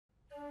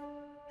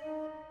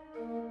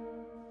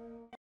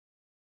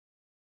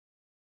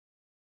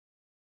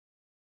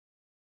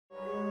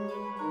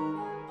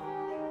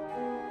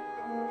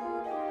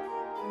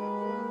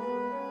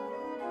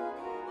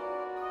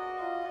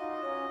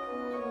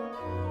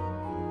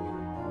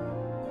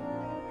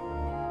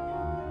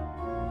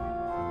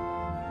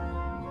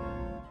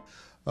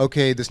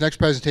Okay, this next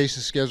presentation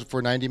is scheduled for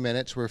 90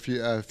 minutes. We're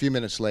a few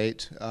minutes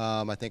late.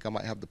 I think I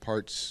might have the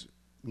parts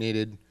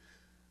needed.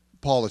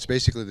 Paul, it's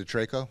basically the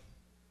Traco.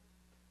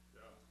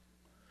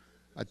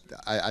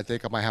 I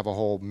think I might have a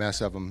whole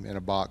mess of them in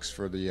a box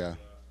for the.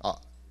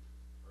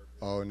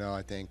 Oh no,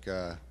 I think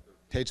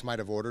Tate's might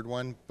have ordered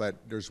one, but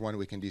there's one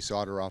we can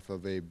desolder off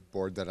of a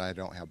board that I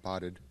don't have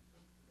potted.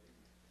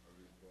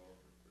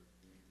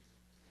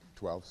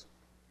 12s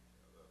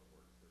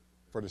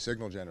for the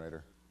signal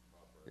generator.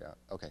 Yeah.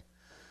 Okay.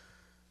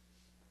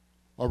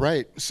 All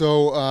right,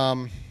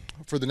 so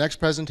for the next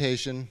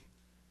presentation,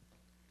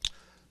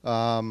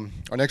 our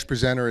next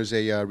presenter is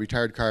a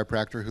retired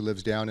chiropractor who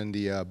lives down in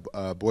the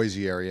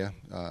Boise area,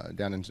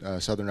 down in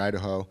southern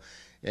Idaho.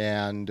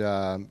 And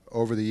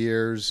over the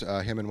years,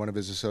 him and one of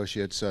his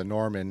associates,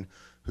 Norman,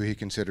 who he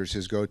considers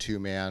his go-to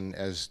man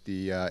as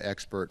the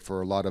expert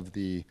for a lot of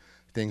the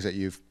things that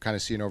you've kind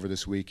of seen over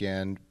this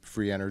weekend,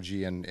 free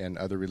energy and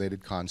other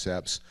related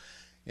concepts.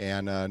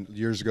 And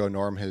years ago,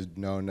 Norm had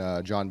known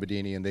John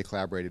Bedini, and they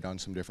collaborated on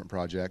some different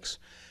projects.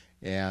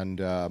 And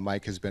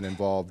Mike has been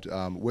involved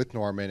with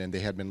Norman, and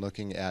they had been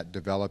looking at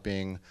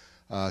developing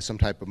some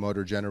type of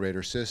motor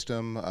generator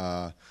system.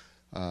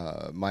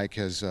 Mike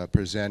has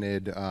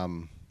presented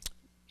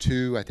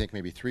two, I think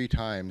maybe three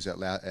times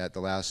at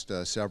the last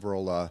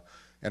several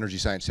energy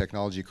science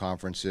technology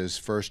conferences,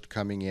 first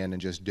coming in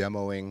and just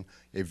demoing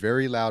a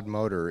very loud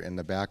motor in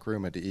the back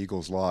room at the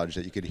Eagles Lodge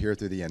that you could hear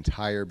through the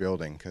entire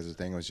building because the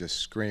thing was just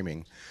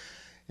screaming.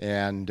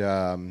 And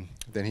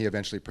then he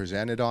eventually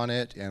presented on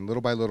it, and little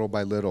by little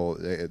by little,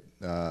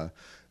 the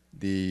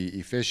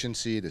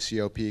efficiency, the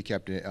COP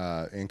kept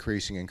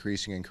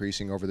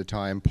increasing over the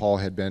time. Paul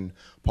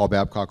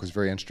Babcock was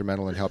very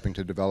instrumental in helping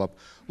to develop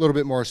a little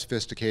bit more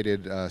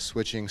sophisticated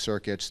switching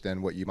circuits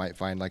than what you might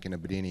find like in a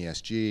Bedini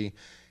SG.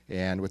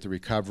 And with the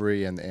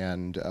recovery,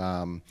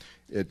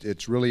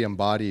 it really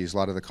embodies a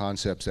lot of the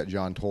concepts that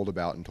John told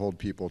about and told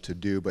people to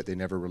do, but they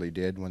never really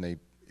did when they,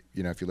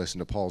 if you listen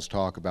to Paul's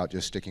talk about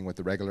just sticking with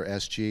the regular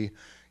SG,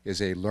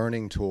 is a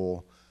learning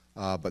tool,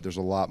 but there's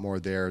a lot more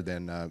there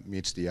than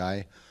meets the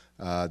eye.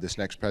 This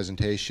next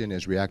presentation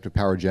is Reactive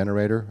Power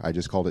Generator. I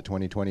just called it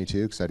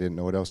 2022 because I didn't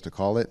know what else to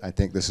call it. I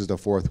think this is the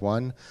fourth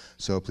one,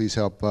 so please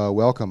help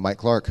welcome Mike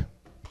Clarke.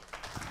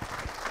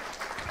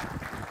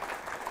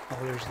 Oh,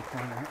 there's the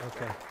corner.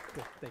 Okay,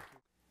 good. Thank you.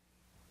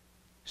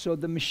 So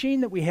the machine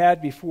that we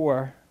had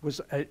before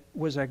was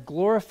a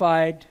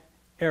glorified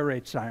air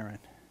raid siren.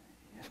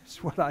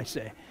 That's what I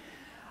say.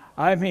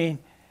 I mean,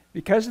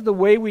 because of the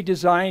way we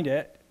designed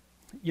it,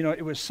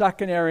 it was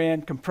sucking air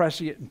in,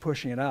 compressing it, and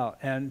pushing it out.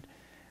 And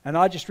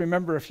I just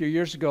remember a few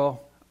years ago,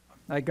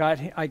 I got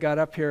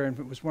up here, and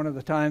it was one of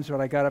the times when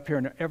I got up here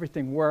and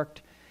everything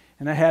worked.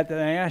 And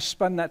I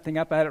spun that thing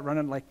up, I had it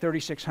running like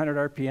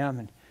 3,600 RPM,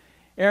 and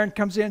Aaron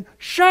comes in,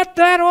 shut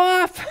that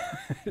off,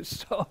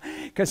 so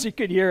because he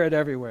could hear it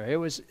everywhere.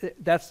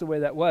 That's the way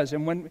that was.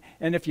 And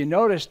if you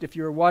noticed, if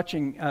you were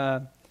watching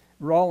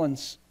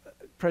Roland's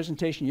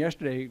presentation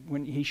yesterday,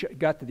 when he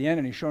got to the end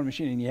and he showed the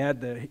machine and he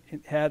had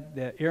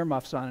the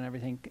earmuffs on and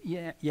everything,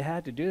 you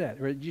had to do that.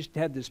 Or you just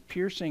had this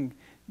piercing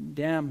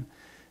damn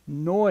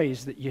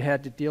noise that you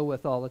had to deal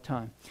with all the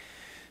time.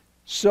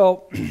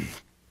 So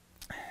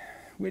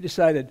we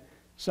decided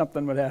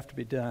something would have to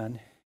be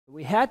done.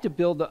 We had to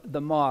build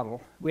the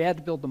model. We had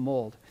to build the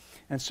mold.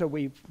 And so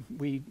we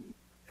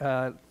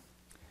on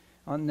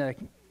the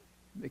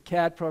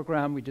CAD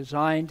program, we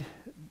designed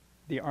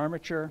the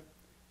armature,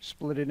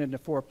 split it into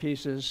 4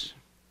 pieces,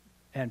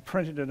 and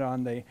printed it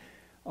on the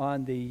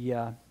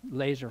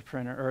laser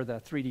printer, or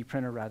the 3D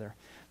printer rather.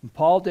 And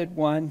Paul did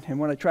one, and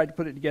when I tried to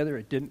put it together,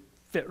 it didn't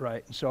fit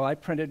right. And so I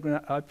printed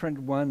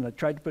one, and I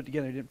tried to put it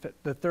together, it didn't fit.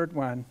 The third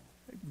one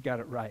got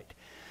it right.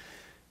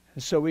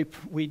 So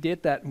we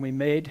did that, and we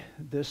made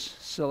this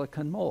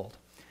silicon mold.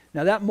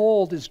 Now that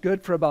mold is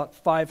good for about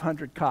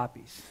 500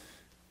 copies.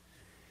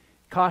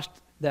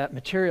 That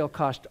material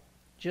cost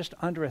just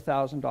under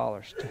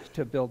 $1,000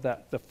 to build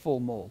the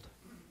full mold,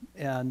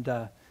 and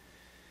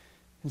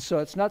so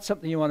it's not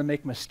something you want to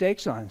make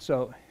mistakes on.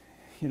 So,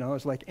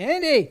 it's like,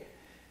 Andy,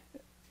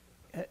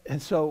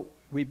 and so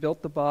we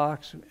built the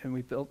box, and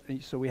we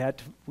had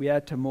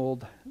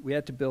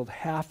to build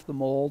half the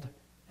mold,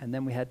 and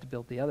then we had to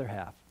build the other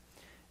half.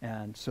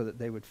 And so that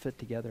they would fit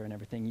together and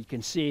everything. You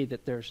can see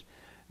that there's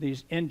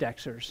these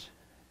indexers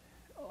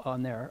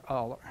on there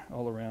all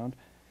around.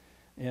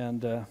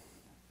 And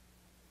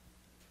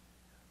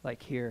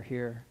like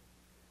here,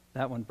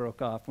 that one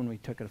broke off when we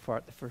took it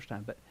apart the first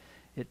time, but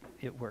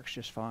it works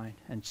just fine.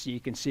 And so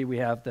you can see we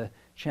have the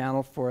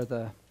channel for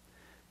the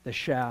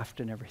shaft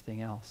and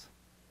everything else.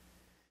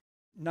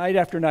 Night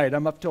after night,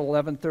 I'm up till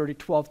 11:30,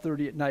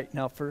 12:30 at night.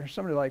 Now for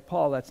somebody like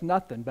Paul, that's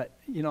nothing, but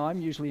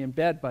I'm usually in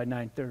bed by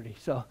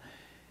 9:30,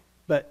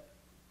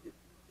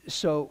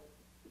 So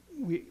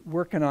we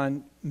working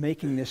on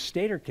making this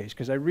stator case,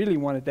 because I really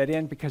wanted that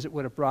in because it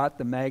would have brought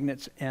the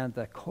magnets and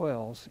the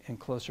coils in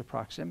closer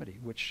proximity,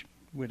 which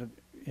would have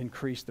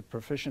increased the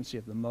proficiency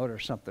of the motor,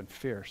 something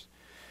fierce.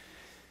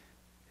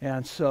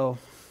 And so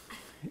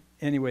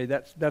anyway,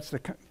 that's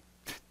the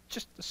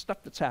just the stuff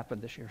that's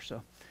happened this year.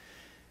 So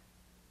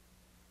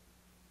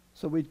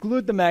we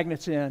glued the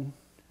magnets in.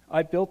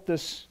 I built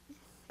this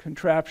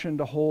contraption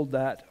to hold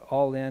that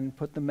all in,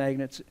 put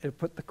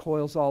the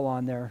coils all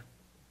on there,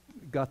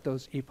 got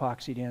those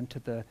epoxied into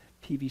the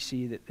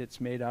PVC that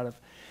it's made out of.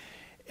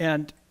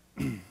 And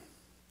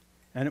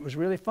it was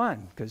really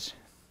fun because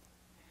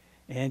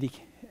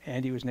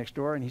Andy was next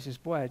door, and he says,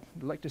 boy,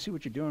 I'd like to see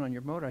what you're doing on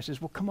your motor. I says,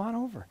 well, come on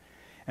over.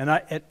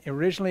 And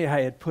originally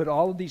I had put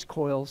all of these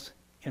coils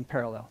in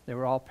parallel. They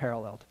were all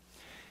paralleled.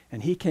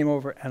 And he came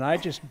over, and I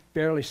just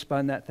barely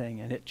spun that thing,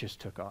 and it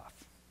just took off.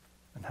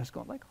 And I was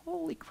going like,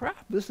 holy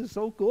crap, this is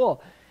so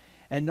cool.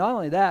 And not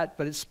only that,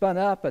 but it spun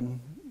up,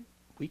 and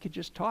we could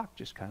just talk,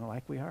 just kind of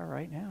like we are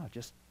right now.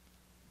 Just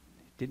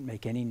didn't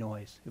make any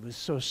noise. It was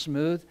so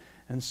smooth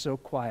and so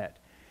quiet.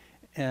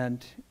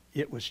 And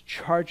it was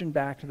charging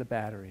back to the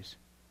batteries.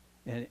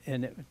 And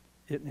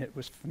it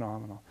was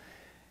phenomenal.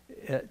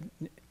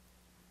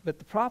 But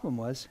the problem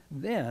was,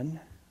 then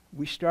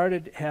we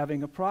started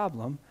having a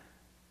problem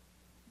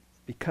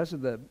because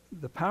of the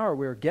power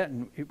we were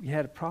getting. We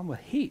had a problem with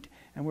heat,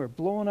 and we were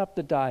blowing up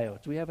the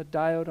diodes. We have a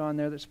diode on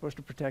there that's supposed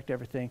to protect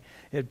everything.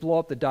 It'd blow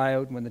up the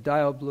diode. When the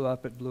diode blew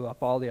up, it blew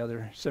up all the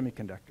other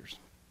semiconductors.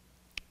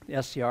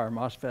 The SCR,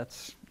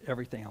 MOSFETs,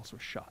 everything else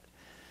was shot.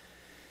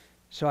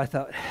 So I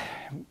thought,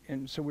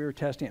 and so we were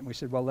testing it, and we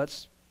said, well,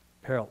 let's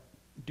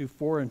do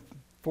four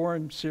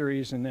in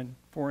series and then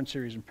 4 in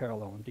series and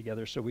parallel them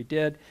together. So we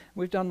did.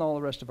 We've done all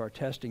the rest of our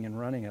testing and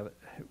running of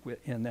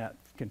it in that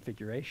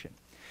configuration.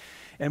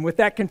 And with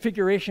that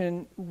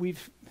configuration,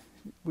 we've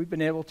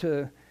been able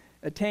to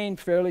attain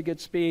fairly good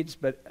speeds,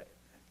 but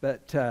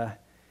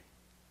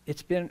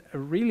it's been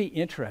really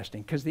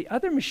interesting because the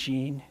other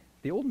machine,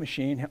 the old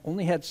machine,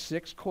 only had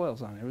 6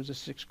 coils on it. It was a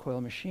 6-coil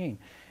machine.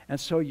 And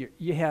so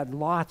you had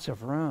lots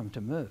of room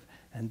to move.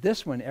 And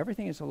this one,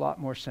 everything is a lot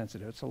more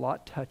sensitive. It's a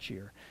lot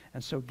touchier.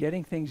 And so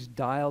getting things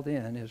dialed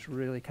in is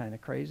really kind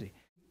of crazy.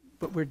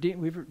 But we're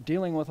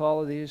dealing with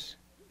all of these,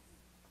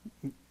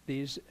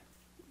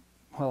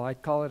 well, I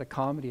call it a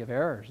comedy of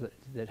errors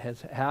that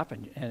has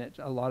happened. And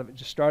a lot of it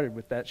just started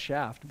with that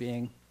shaft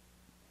being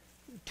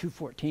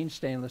 214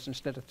 stainless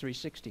instead of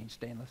 316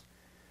 stainless.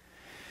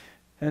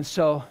 And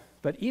so,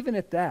 but even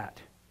at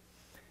that,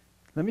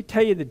 let me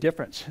tell you the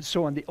difference.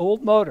 So on the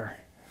old motor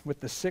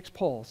with the 6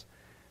 poles,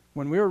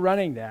 when we were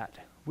running that,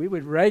 we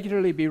would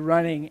regularly be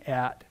running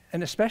at,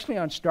 and especially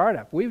on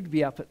startup, we would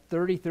be up at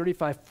 30,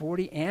 35,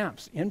 40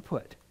 amps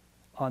input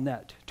on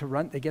that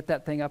to get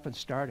that thing up and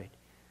started.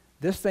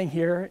 This thing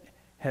here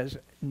has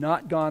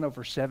not gone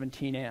over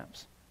 17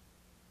 amps,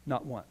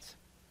 not once.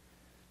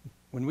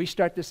 When we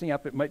start this thing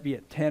up, it might be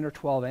at 10 or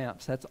 12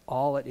 amps. That's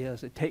all it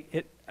is.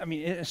 It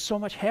is so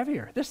much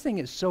heavier. This thing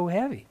is so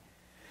heavy.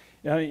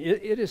 I mean,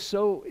 it is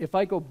so, if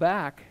I go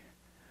back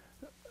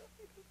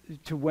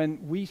to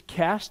when we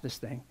cast this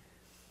thing,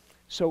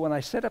 so when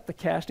I set up the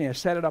casting, I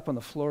set it up on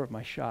the floor of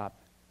my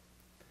shop.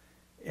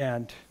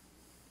 And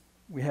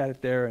we had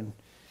it there,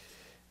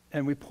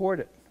 and we poured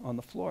it on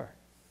the floor.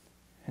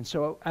 And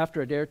so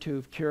after a day or two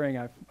of curing,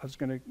 I was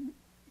going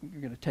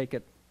to take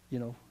it,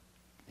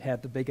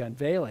 had the big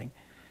unveiling.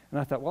 And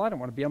I thought, well, I don't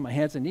want to be on my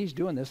hands and knees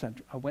doing this.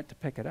 I went to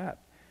pick it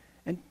up.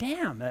 And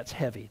damn, that's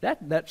heavy.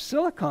 That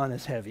silicon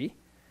is heavy.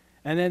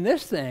 And then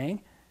this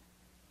thing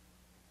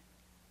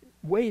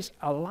weighs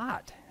a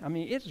lot. I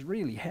mean, it's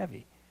really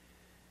heavy.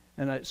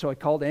 And so I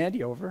called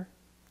Andy over.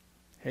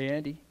 Hey,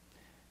 Andy.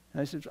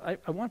 And I said,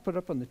 I want to put it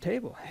up on the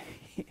table.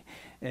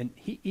 And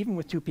even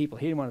with 2 people,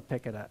 he didn't want to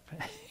pick it up.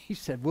 He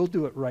said, we'll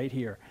do it right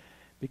here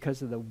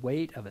because of the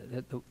weight of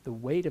it. The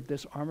weight of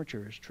this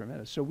armature is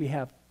tremendous. So we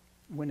have,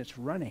 when it's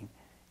running,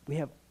 we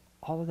have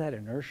all of that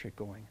inertia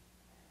going.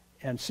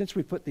 And since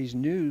we put these are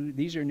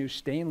new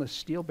stainless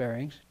steel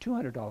bearings,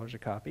 $200 a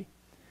copy.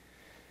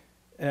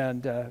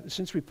 And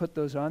since we put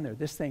those on there,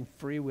 this thing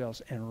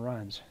freewheels and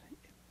runs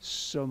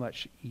so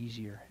much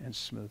easier and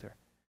smoother.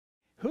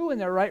 Who in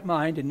their right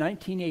mind in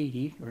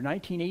 1980 or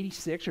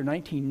 1986 or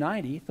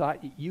 1990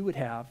 thought you would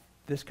have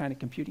this kind of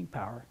computing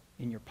power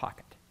in your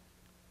pocket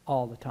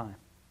all the time?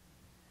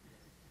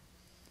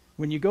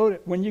 When you go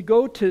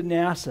to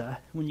NASA,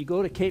 when you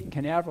go to Cape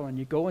Canaveral and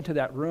you go into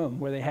that room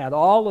where they had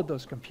all of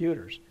those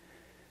computers,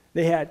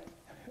 they had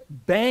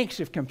banks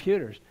of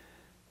computers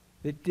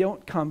that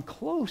don't come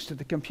close to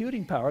the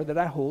computing power that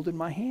I hold in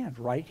my hand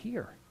right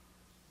here.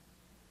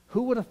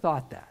 Who would have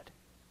thought that?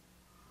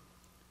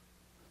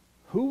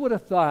 Who would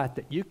have thought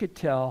that you could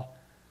tell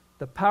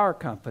the power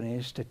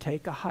companies to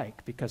take a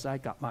hike because I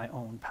got my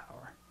own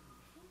power?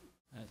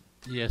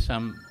 Yes,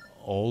 I'm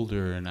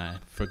older and I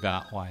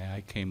forgot why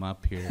I came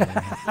up here.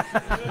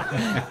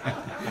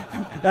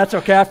 That's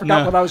okay, I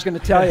forgot what I was going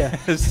to tell you.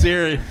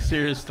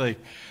 Seriously.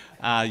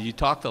 You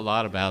talked a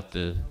lot about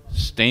the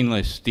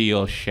stainless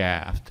steel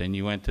shaft, and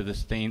you went to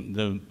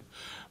the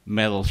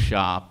metal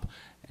shop,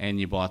 and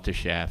you bought the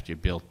shaft, you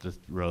built the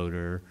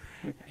rotor,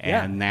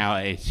 and now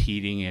it's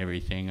heating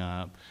everything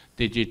up.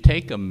 Did you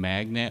take a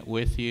magnet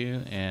with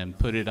you and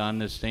put it on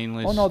the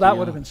stainless steel? Oh, no, that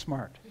would have been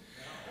smart.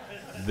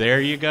 There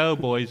you go,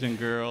 boys and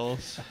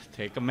girls.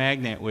 Take a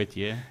magnet with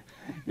you.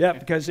 Yeah,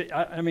 because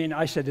I mean,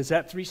 I said, "Is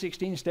that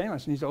 316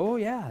 stainless?" And he said, "Oh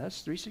yeah,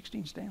 that's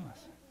 316 stainless."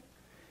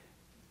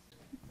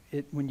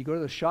 When you go to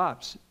the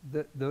shops,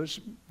 those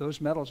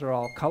metals are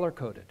all color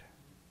coded.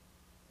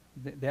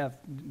 They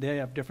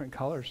have different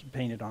colors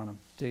painted on them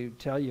to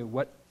tell you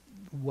what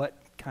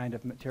kind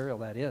of material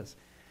that is.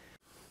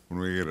 When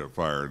we get it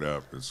fired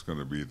up, it's going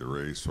to be the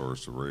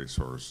racehorse of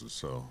racehorses.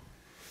 So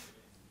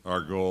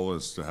our goal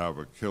is to have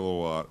a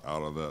kilowatt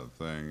out of that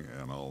thing,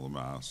 and all the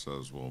math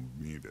says we'll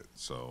meet it.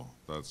 So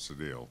that's the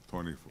deal.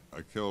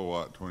 A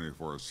kilowatt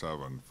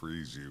 24/7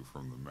 frees you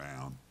from the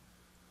man.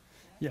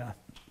 Yeah,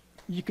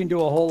 you can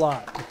do a whole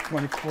lot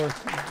with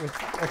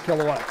a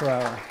kilowatt per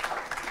hour.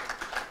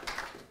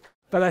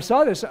 But I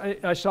saw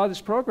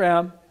this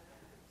program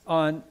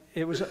on.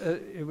 They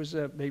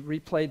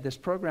replayed this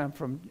program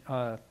from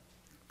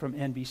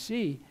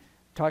NBC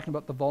talking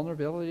about the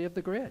vulnerability of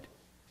the grid,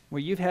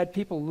 where you've had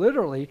people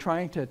literally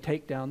trying to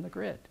take down the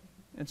grid.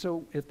 And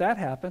so if that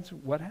happens,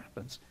 what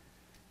happens?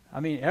 I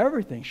mean,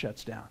 everything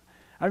shuts down.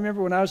 I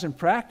remember when I was in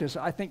practice,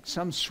 I think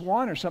some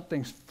swan or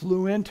something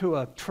flew into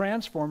a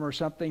transformer or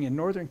something in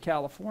Northern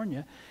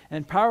California,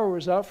 and power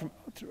was out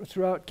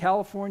throughout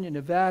California,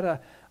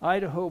 Nevada,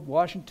 Idaho,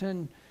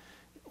 Washington,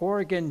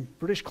 Oregon,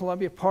 British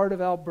Columbia, part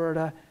of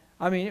Alberta.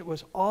 I mean, it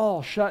was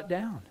all shut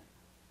down.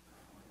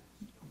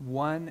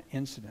 One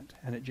incident,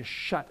 and it just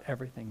shut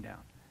everything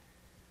down.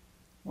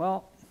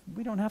 Well,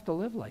 we don't have to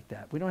live like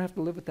that. We don't have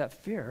to live with that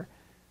fear.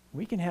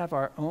 We can have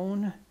our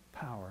own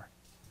power,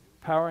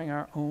 powering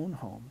our own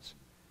homes,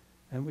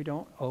 and we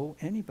don't owe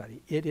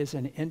anybody. It is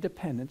an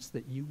independence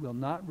that you will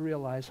not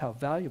realize how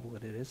valuable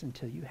it is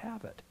until you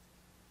have it.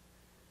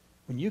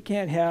 When you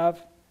can't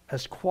have a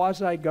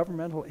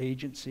quasi-governmental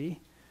agency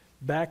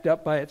backed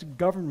up by its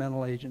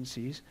governmental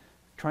agencies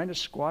trying to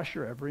squash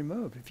your every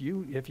move if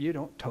you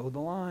don't toe the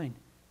line.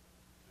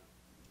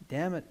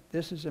 Damn it,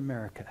 this is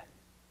America.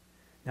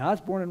 Now, I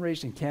was born and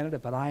raised in Canada,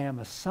 but I am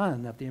a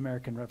son of the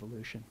American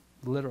Revolution.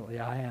 Literally,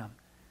 I am.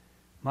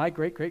 My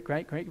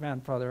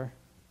great-great-great-great-grandfather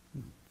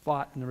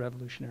fought in the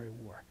Revolutionary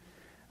War.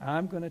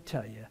 I'm going to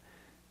tell you,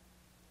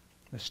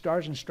 the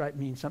Stars and Stripes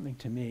mean something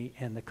to me,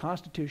 and the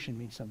Constitution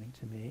means something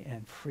to me,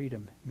 and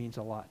freedom means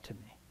a lot to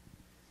me.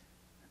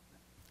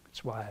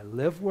 That's why I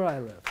live where I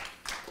live.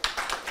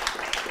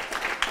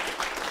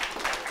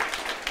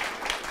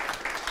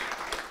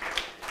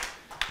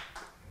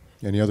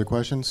 Any other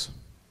questions?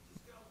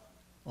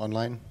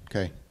 Online?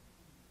 Okay.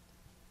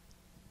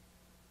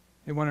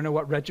 You want to know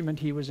what regiment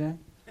he was in?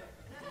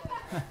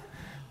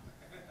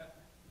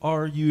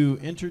 Are you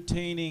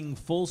entertaining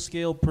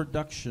full-scale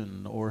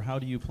production, or how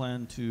do you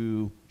plan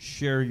to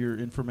share your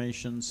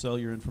information, sell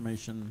your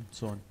information,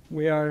 so on?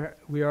 We are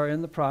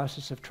in the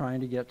process of trying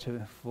to get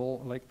to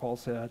full, like Paul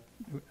said,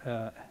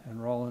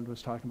 and Roland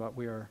was talking about.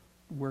 We are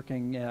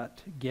working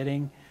at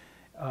getting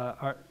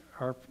our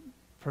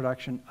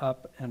production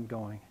up and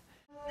going.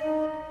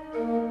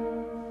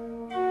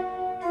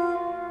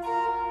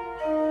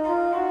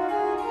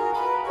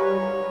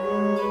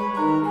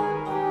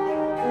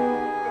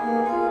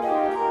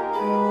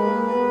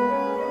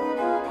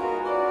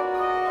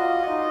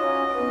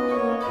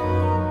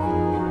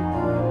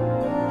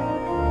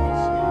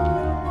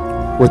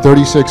 We're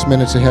 36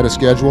 minutes ahead of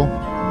schedule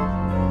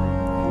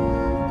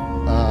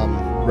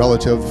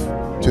relative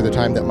to the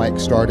time that Mike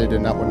started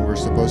and not when we were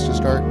supposed to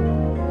start.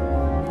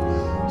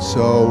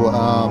 So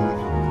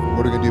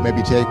what we're going to do,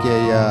 maybe take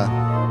a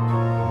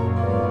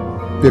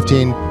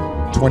 15,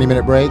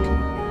 20-minute break,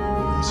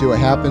 see what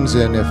happens,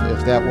 and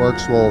if that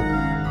works, we'll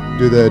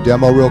do the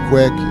demo real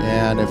quick,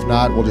 and if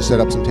not, we'll just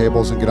set up some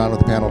tables and get on with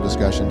the panel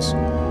discussions.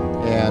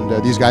 And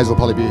these guys will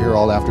probably be here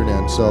all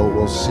afternoon, so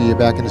we'll see you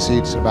back in the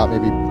seats in about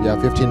maybe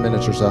 15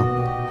 minutes or so.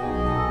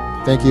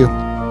 Thank you.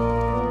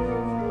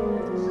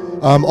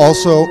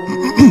 Also,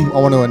 I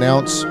want to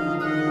announce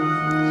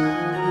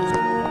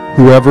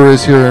whoever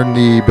is here in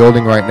the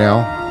building right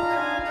now,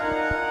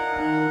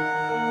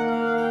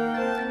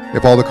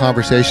 if all the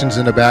conversations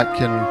in the back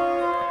can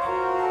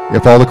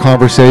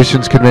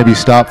maybe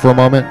stop for a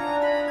moment.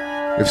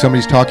 If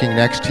somebody's talking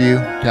next to you,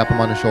 tap them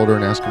on the shoulder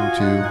and ask them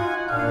to.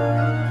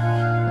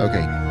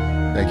 Okay,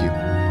 thank you.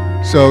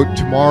 So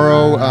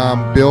tomorrow,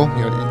 Bill,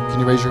 can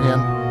you raise your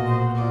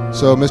hand?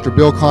 So Mr.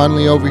 Bill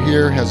Conley over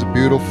here has a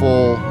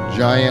beautiful,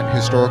 giant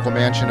historical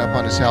mansion up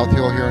on the South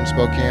Hill here in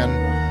Spokane.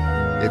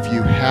 If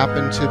you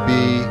happen to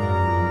be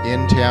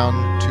in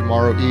town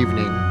tomorrow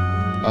evening,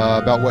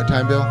 about what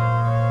time, Bill?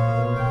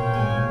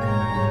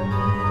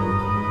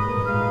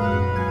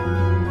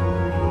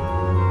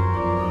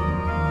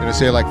 Gonna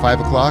say like 5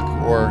 o'clock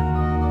or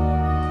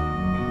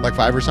like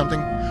 5 or something?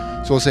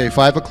 So we'll say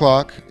 5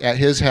 o'clock at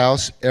his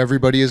house.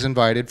 Everybody is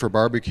invited for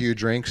barbecue,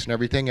 drinks, and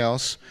everything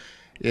else.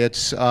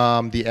 It's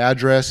the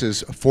address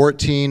is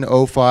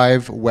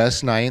 1405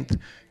 West 9th.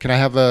 Can I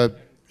have a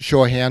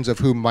show of hands of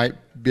who might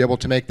be able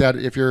to make that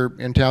if you're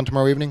in town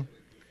tomorrow evening?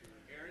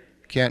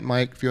 Can't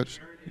Mike?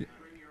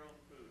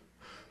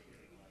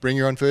 Bring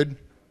your own food?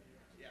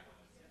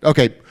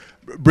 Okay,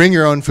 bring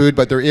your own food,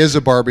 but there is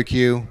a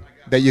barbecue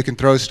that you can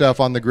throw stuff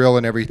on the grill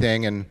and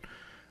everything, and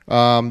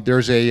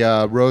There's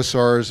a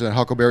Rosa's and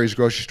Huckleberry's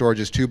grocery store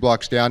just 2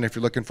 blocks down. If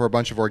you're looking for a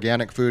bunch of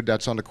organic food,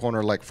 that's on the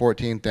corner like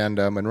 14th and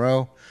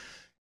Monroe.